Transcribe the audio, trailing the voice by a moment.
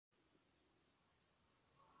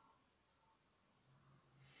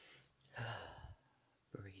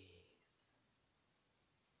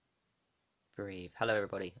Breathe. Hello,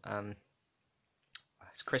 everybody.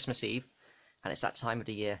 It's Christmas Eve, and it's that time of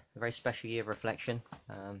the year, a very special year of reflection,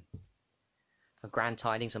 of grand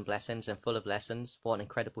tidings and blessings, and full of lessons. What an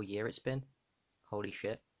incredible year it's been. Holy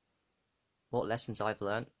shit. What lessons I've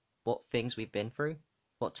learned, what things we've been through,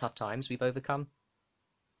 what tough times we've overcome,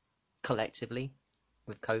 collectively,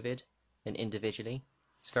 with COVID, and individually.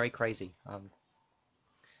 It's very crazy.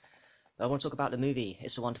 I want to talk about the movie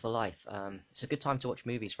It's a Wonderful Life. It's a good time to watch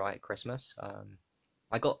movies, right, at Christmas.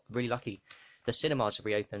 I got really lucky. The cinemas have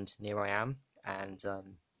reopened near where I am, and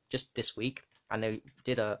just this week, and they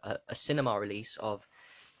did a cinema release of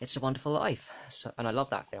It's a Wonderful Life. And I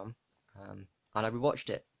love that film. And I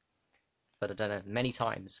rewatched it, but I don't know, many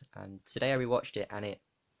times. And today I rewatched it, and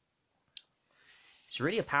it's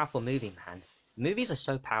really a powerful movie, man. Movies are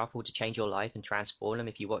so powerful to change your life and transform them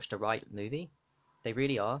if you watch the right movie. They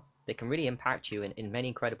really are. They can really impact you in many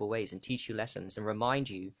incredible ways and teach you lessons and remind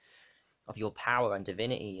you of your power and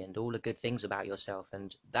divinity and all the good things about yourself.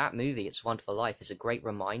 And that movie, It's a Wonderful Life, is a great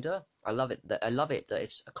reminder. I love it that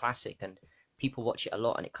it's a classic and people watch it a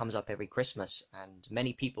lot, and it comes up every Christmas, and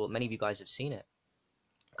many of you guys have seen it.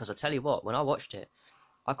 Because I tell you what, when I watched it,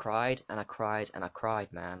 I cried and I cried and I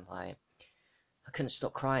cried, man. Like, I couldn't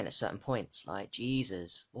stop crying at certain points. Like,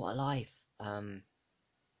 Jesus, what a life.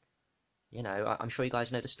 You know, I'm sure you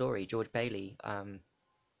guys know the story. George Bailey,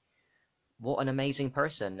 what an amazing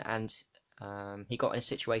person. And he got in a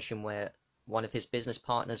situation where one of his business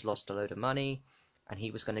partners lost a load of money, and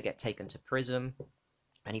he was going to get taken to prison,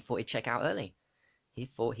 and he thought he'd check out early. He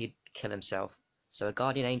thought he'd kill himself. So a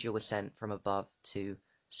guardian angel was sent from above to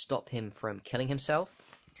stop him from killing himself.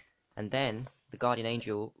 And then the guardian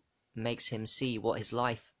angel makes him see what his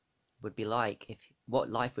life would be like, what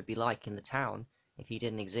life would be like in the town if he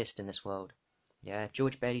didn't exist in this world. Yeah, if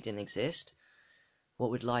George Bailey didn't exist,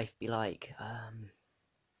 what would life be like?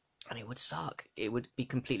 And it would suck. It would be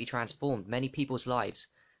completely transformed. Many people's lives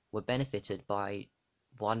were benefited by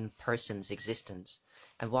one person's existence.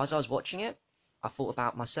 And whilst I was watching it, I thought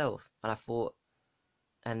about myself, and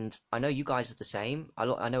and I know you guys are the same. I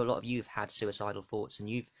know a lot of you have had suicidal thoughts,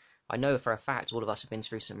 and I know for a fact all of us have been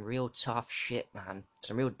through some real tough shit, man.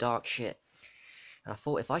 Some real dark shit. And I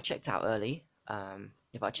thought, if I checked out early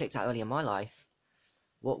in my life,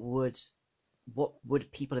 what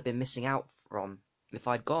would people have been missing out from if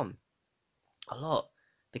I'd gone? A lot.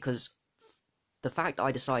 Because the fact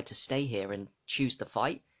I decided to stay here and choose the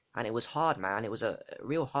fight, and it was hard, man. It was a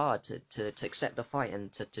real hard to accept the fight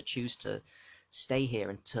and to choose to stay here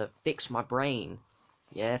and to fix my brain,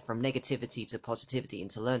 yeah, from negativity to positivity, and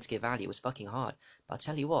to learn to give value. It was fucking hard. But I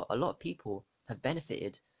tell you what, a lot of people have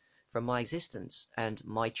benefited from my existence and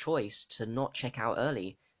my choice to not check out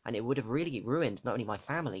early, and it would have really ruined not only my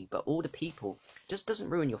family but all the people. It just doesn't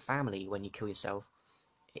ruin your family when you kill yourself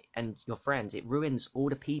and your friends. It ruins all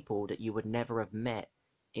the people that you would never have met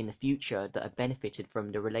in the future that have benefited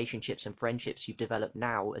from the relationships and friendships you've developed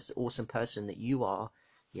now as the awesome person that you are.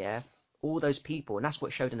 Yeah, all those people. And that's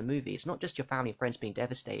what showed in the movie. It's not just your family and friends being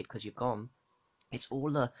devastated because you've gone. It's all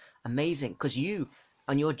the amazing, because you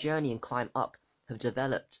on your journey and climb up have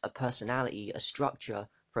developed a personality, a structure,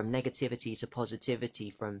 from negativity to positivity,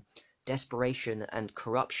 from desperation and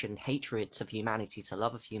corruption, hatred of humanity to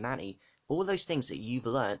love of humanity. All those things that you've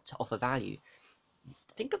learned to offer value.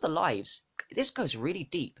 Think of the lives. This goes really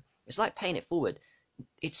deep. It's like paying it forward.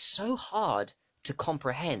 It's so hard to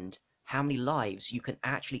comprehend how many lives you can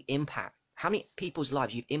actually impact, how many people's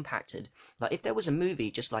lives you've impacted. Like, if there was a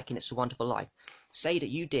movie just like in It's a Wonderful Life, say that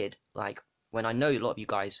you did, like, when I know a lot of you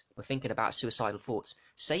guys were thinking about suicidal thoughts,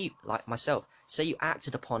 say you, like myself, say you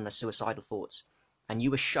acted upon the suicidal thoughts, and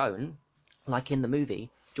you were shown, like in the movie,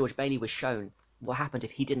 George Bailey was shown what happened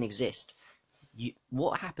if he didn't exist.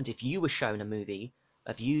 What happened if you were shown a movie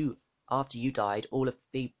of you after you died, all of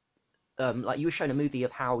the, like, you were shown a movie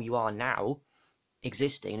of how you are now,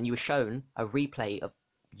 existing, and you were shown a replay of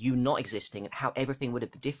you not existing and how everything would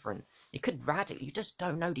have been different. It could radically, you just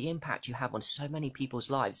don't know the impact you have on so many people's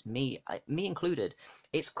lives, me included.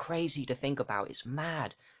 It's crazy to think about. It's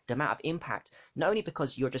mad, the amount of impact, not only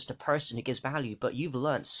because you're just a person who gives value, but you've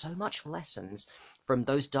learned so much lessons from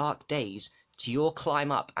those dark days to your climb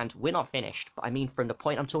up. And we're not finished, but I mean, from the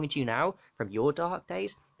point I'm talking to you now, from your dark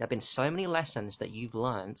days, there have been so many lessons that you've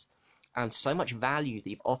learned, and so much value that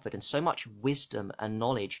you've offered, and so much wisdom and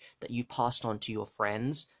knowledge that you've passed on to your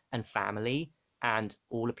friends and family and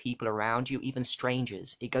all the people around you, even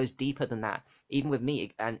strangers. It goes deeper than that. Even with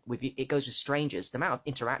me, and it goes with strangers. The amount of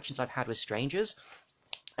interactions I've had with strangers,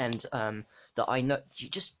 and that I know, you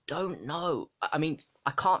just don't know. I mean,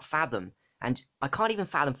 I can't fathom, and I can't even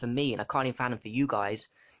fathom for me, and I can't even fathom for you guys,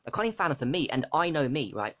 I can't even fathom for me, and I know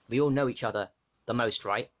me, right? We all know each other the most,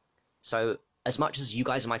 right? So as much as you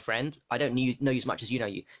guys are my friends, I don't know you as much as you know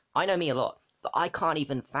you. I know me a lot, but I can't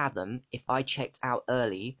even fathom if I checked out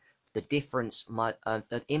early the difference,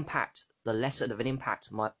 the impact, the lesser of an impact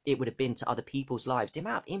it would have been to other people's lives. The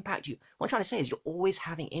amount of impact what I'm trying to say is you're always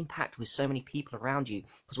having impact with so many people around you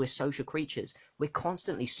because we're social creatures. We're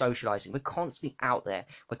constantly socializing. We're constantly out there.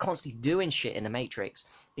 We're constantly doing shit in the Matrix.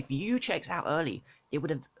 If you checked out early, it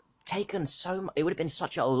would have it would have been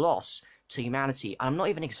such a loss to humanity. I'm not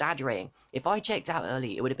even exaggerating. If I checked out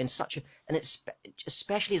early, it would have been and it's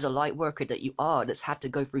especially as a light worker that you are, that's had to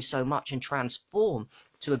go through so much and transform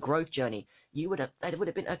to a growth journey, there would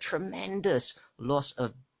have been a tremendous loss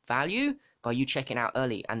of value by you checking out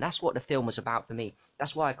early. And that's what the film was about for me.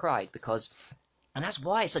 That's why I cried, and that's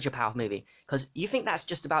why it's such a powerful movie. Because you think that's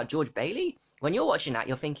just about George Bailey? When you're watching that,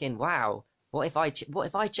 you're thinking, wow, what if I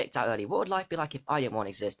checked out early? What would life be like if I didn't want to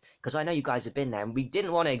exist? Because I know you guys have been there, and we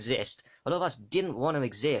didn't want to exist. A lot of us didn't want to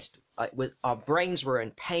exist. Our brains were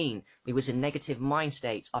in pain. We was in negative mind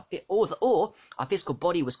states. Or our physical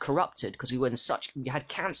body was corrupted because we had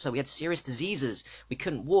cancer. We had serious diseases. We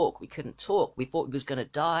couldn't walk. We couldn't talk. We thought we was gonna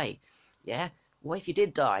die. Yeah. What if you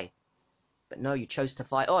did die? But no, you chose to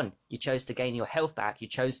fight on. You chose to gain your health back. You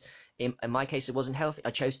chose, in my case, it wasn't healthy.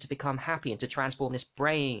 I chose to become happy and to transform this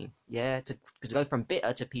brain. Yeah, to go from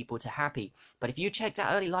bitter to people to happy. But if you checked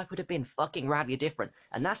out early, life would have been fucking radically different.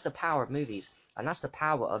 And that's the power of movies. And that's the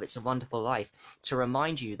power of It's a Wonderful Life. To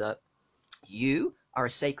remind you that you are a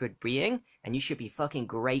sacred being and you should be fucking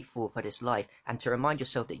grateful for this life. And to remind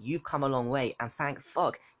yourself that you've come a long way. And thank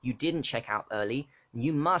fuck you didn't check out early.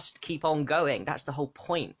 You must keep on going. That's the whole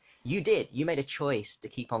point. You did. You made a choice to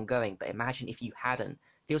keep on going. But imagine if you hadn't.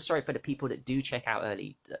 Feel sorry for the people that do check out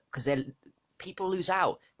early, because people lose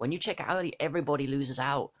out. When you check out early, everybody loses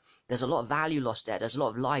out. There's a lot of value lost there. There's a lot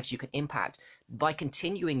of lives you can impact. By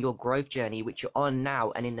continuing your growth journey, which you're on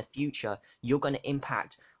now and in the future, you're going to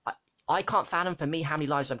impact. I can't fathom for me how many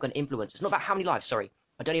lives I'm going to influence. It's not about how many lives, sorry.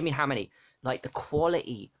 I don't even mean how many. Like the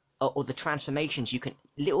quality or the transformations you can,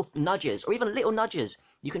 little nudges, or even little nudges.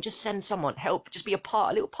 You can just send someone, help, just be a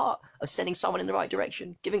little part of sending someone in the right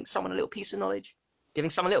direction, giving someone a little piece of knowledge. It's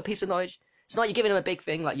not like you're giving them a big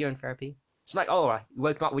thing like you're in therapy. It's like, oh, all right, you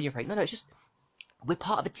woke them up when you're afraid. No, it's just, we're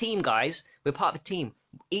part of a team, guys. We're part of a team.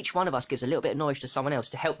 Each one of us gives a little bit of knowledge to someone else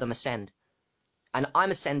to help them ascend. And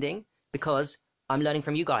I'm ascending because I'm learning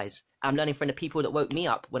from you guys. I'm learning from the people that woke me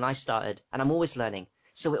up when I started. And I'm always learning.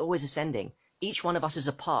 So we're always ascending. Each one of us is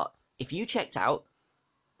a part. If you checked out,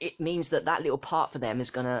 it means that little part for them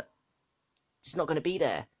it's not going to be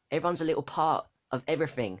there. Everyone's a little part of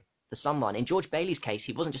everything for someone. In George Bailey's case,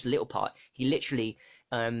 he wasn't just a little part. He literally,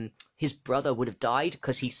 his brother would have died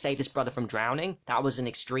because he saved his brother from drowning. That was an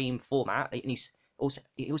extreme format. And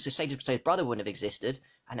he also saved his brother wouldn't have existed.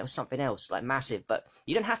 And it was something else, like massive. But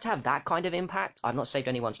you don't have to have that kind of impact. I've not saved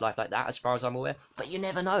anyone's life like that, as far as I'm aware. But you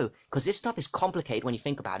never know, because this stuff is complicated when you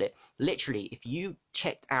think about it. Literally, if you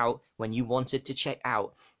checked out when you wanted to check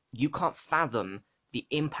out, you can't fathom the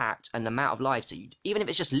impact and the amount of lives that even if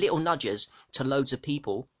it's just little nudges to loads of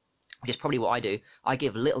people, which is probably what I do. I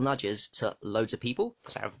give little nudges to loads of people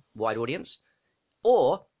because I have a wide audience.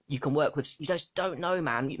 Or you can work with, you just don't know,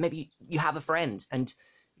 man. Maybe you have a friend and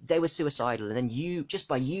they were suicidal, and then just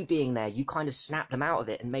by you being there, you kind of snapped them out of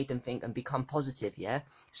it and made them think and become positive. Yeah,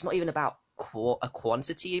 it's not even about a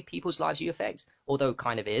quantity of people's lives you affect, although it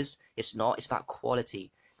kind of is. It's not. It's about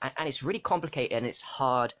quality, and it's really complicated and it's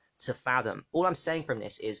hard to fathom. All I'm saying from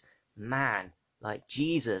this is, man, like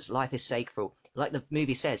Jesus, life is sacred. Like the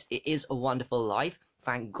movie says, it is a wonderful life.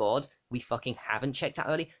 Thank God we fucking haven't checked out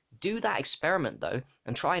early. Do that experiment though,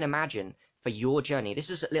 and try and imagine for your journey. This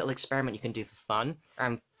is a little experiment you can do for fun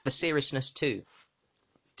and for seriousness too.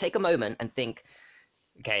 Take a moment and think,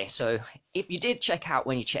 okay, so if you did check out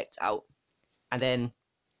when you checked out, and then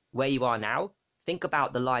where you are now, think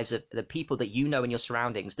about the lives of the people that you know in your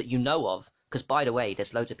surroundings that you know of. Because by the way,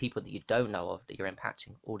 there's loads of people that you don't know of that you're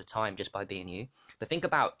impacting all the time just by being you. But think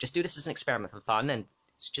about, just do this as an experiment for fun, and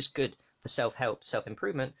it's just good for self-help,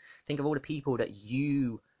 self-improvement. Think of all the people that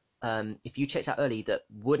you, if you checked out early, that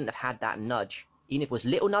wouldn't have had that nudge. Even if it was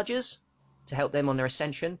little nudges to help them on their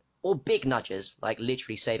ascension, or big nudges, like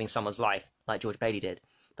literally saving someone's life, like George Bailey did.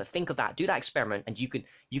 But think of that, do that experiment, and you can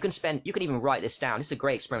even write this down. This is a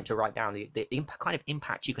great experiment to write down, the kind of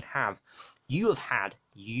impact you could have. You have had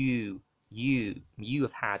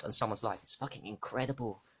on someone's life. It's fucking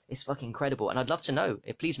incredible. It's fucking incredible. And I'd love to know.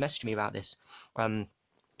 Please message me about this.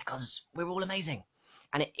 Because we're all amazing.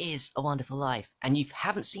 And it is a wonderful life. And you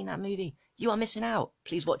haven't seen that movie, you are missing out.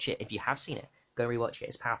 Please watch it if you have seen it. Go rewatch it.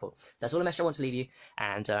 It's powerful. So that's all the message I want to leave you.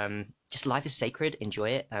 And just life is sacred. Enjoy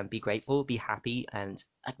it. Be grateful. Be happy. And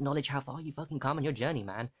acknowledge how far you fucking come on your journey,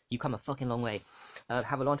 man. You come a fucking long way.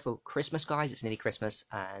 Have a wonderful Christmas, guys. It's nearly Christmas.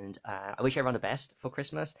 And I wish everyone the best for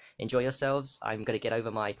Christmas. Enjoy yourselves. I'm going to get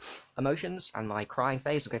over my emotions and my crying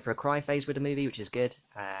phase. I'll go for a crying phase with the movie, which is good.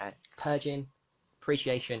 Purging,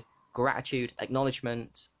 appreciation, gratitude,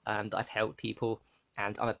 acknowledgement that I've helped people.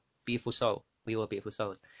 And I'm a beautiful soul. We all are beautiful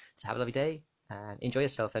souls. So have a lovely day. And enjoy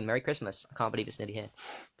yourself and Merry Christmas. I can't believe it's nearly here.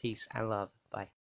 Peace and love.